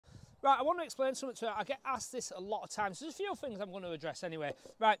Right, I want to explain something to you. I get asked this a lot of times. There's a few things I'm going to address anyway.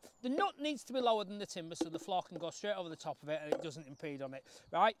 Right, the nut needs to be lower than the timber so the floor can go straight over the top of it and it doesn't impede on it.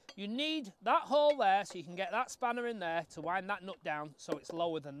 Right, you need that hole there so you can get that spanner in there to wind that nut down so it's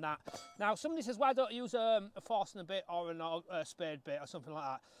lower than that. Now, somebody says, why don't you use a Forstner bit or a spade bit or something like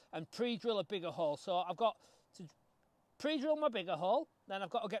that and pre-drill a bigger hole? So I've got to pre-drill my bigger hole, then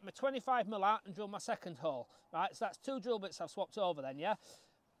I've got to get my 25mm out and drill my second hole. Right, so that's 2 drill bits I've swapped over then, yeah?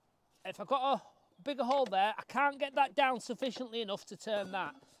 If I've got a bigger hole there, I can't get that down sufficiently enough to turn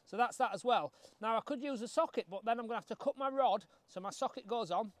that. So that's that as well. Now I could use a socket, but then I'm going to have to cut my rod so my socket goes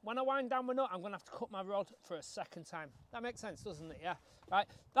on. When I wind down my nut, I'm going to have to cut my rod for a second time. That makes sense, doesn't it? Yeah. Right.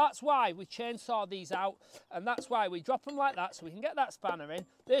 That's why we chainsaw these out, and that's why we drop them like that so we can get that spanner in.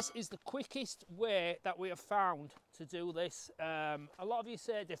 This is the quickest way that we have found to do this. A lot of you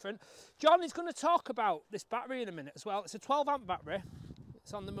say different. John is going to talk about this battery in a minute as well. It's a 12-amp battery.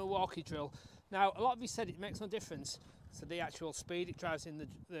 It's on the Milwaukee drill. Now, a lot of you said it makes no difference to the actual speed it drives in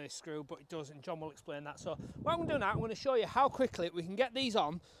the screw, but it does, and John will explain that. So what I'm going to do now, I'm going to show you how quickly we can get these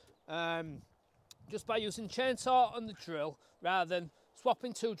on just by using chainsaw on the drill rather than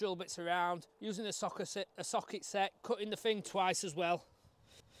swapping 2 drill bits around, using a socket set, cutting the thing twice as well.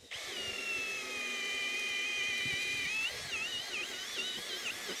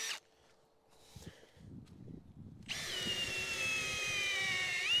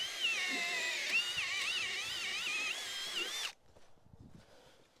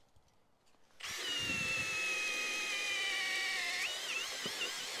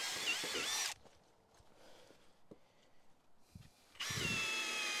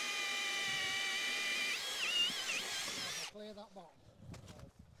 Clear that bottom.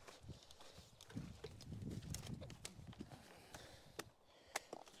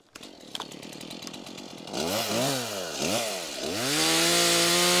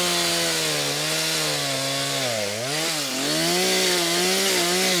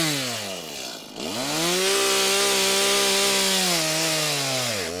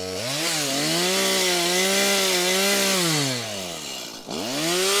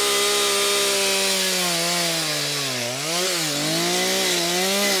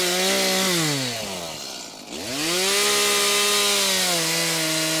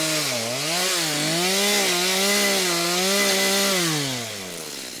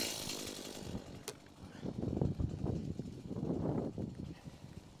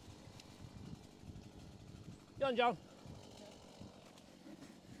 John.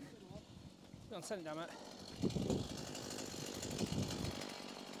 Go on, send it down, mate.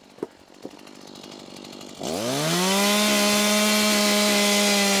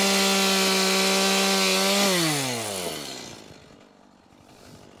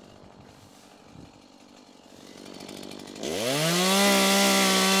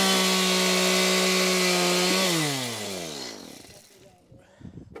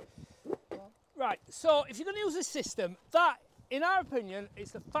 Right, so if you're going to use this system, that, in our opinion,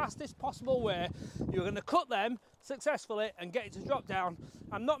 is the fastest possible way you're going to cut them successfully and get it to drop down.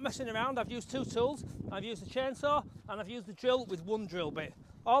 I'm not messing around. I've used 2 tools. I've used the chainsaw and I've used the drill with 1 drill bit.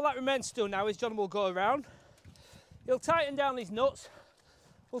 All that remains to do now is John will go around. He'll tighten down these nuts.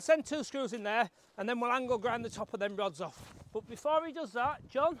 We'll send 2 screws in there and then we'll angle grind the top of them rods off. But before he does that,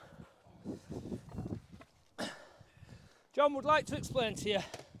 John would like to explain to you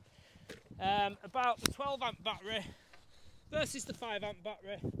about the 12-amp battery versus the 5-amp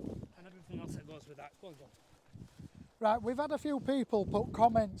battery and everything else that goes with that. Go on, John. Right, we've had a few people put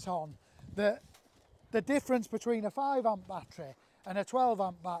comments on that the difference between a 5-amp battery and a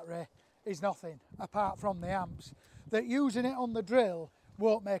 12-amp battery is nothing apart from the amps. That using it on the drill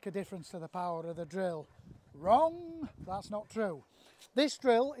won't make a difference to the power of the drill. Wrong, that's not true. This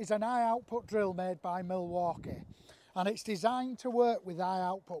drill is an high output drill made by Milwaukee, and it's designed to work with high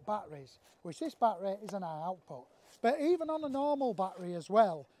output batteries, which this battery is an high output. But even on a normal battery as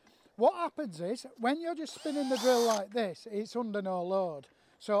well, what happens is when you're just spinning the drill like this, it's under no load.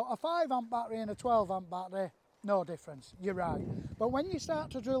 So a 5-amp battery and a 12-amp battery, no difference, you're right. But when you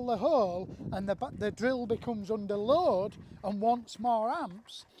start to drill the hole and the drill becomes under load and wants more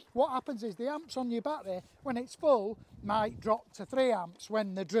amps, what happens is the amps on your battery, when it's full, might drop to 3 amps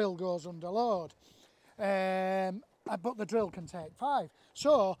when the drill goes under load. But the drill can take 5.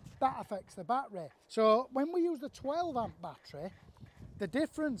 So that affects the battery. So when we use the 12-amp battery, the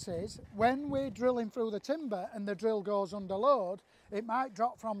difference is when we're drilling through the timber and the drill goes under load, it might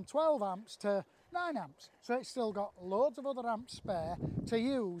drop from 12 amps to 9 amps. So it's still got loads of other amps spare to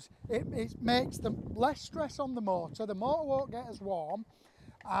use. It makes less stress on the motor won't get as warm,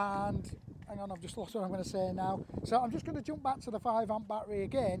 and hang on, I've just lost what I'm going to say now. So I'm just going to jump back to the 5 amp battery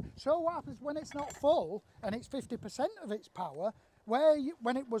again. So what happens when it's not full and it's 50% of its power, where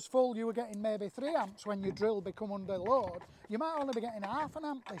when it was full you were getting maybe 3 amps when your drill become under load, you might only be getting half an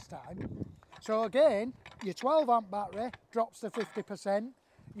amp this time. So again, your 12 amp battery drops to 50%.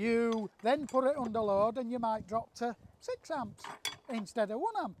 You then put it under load and you might drop to 6 amps instead of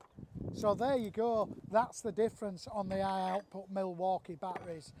 1 amp. So there you go, that's the difference on the high output Milwaukee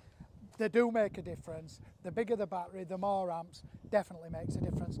batteries. They do make a difference. The bigger the battery, the more amps, definitely makes a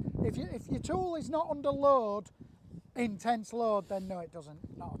difference. If your tool is not under load, intense load, then no it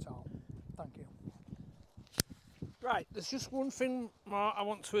doesn't, not at all. Thank you. Right, there's just one thing more I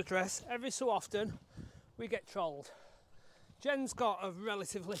want to address. Every so often we get trolled. Jen's got a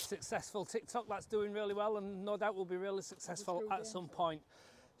relatively successful TikTok that's doing really well and no doubt will be really successful at some point.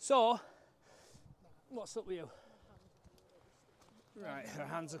 So, what's up with you? Right, her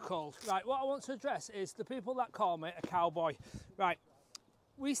hands are cold. Right, what I want to address is the people that call me a cowboy. Right,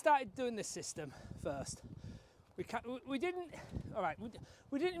 we started doing this system first. We didn't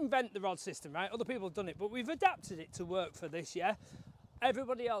invent the rod system, right? Other people have done it, but we've adapted it to work for this, yeah?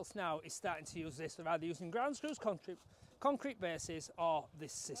 Everybody else now is starting to use this. They're either using ground screws, concrete bases, or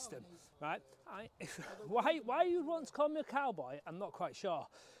this system, right? Why you want to call me a cowboy, I'm not quite sure.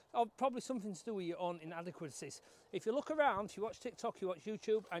 Or probably something to do with your own inadequacies. If you look around, if you watch TikTok, you watch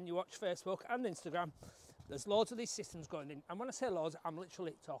YouTube, and you watch Facebook and Instagram, there's loads of these systems going in. And when I say loads, I'm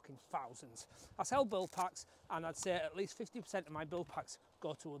literally talking thousands. I sell build packs, and I'd say at least 50% of my build packs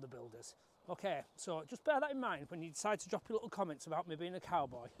go to other builders. Okay, so just bear that in mind when you decide to drop your little comments about me being a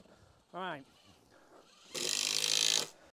cowboy. All right.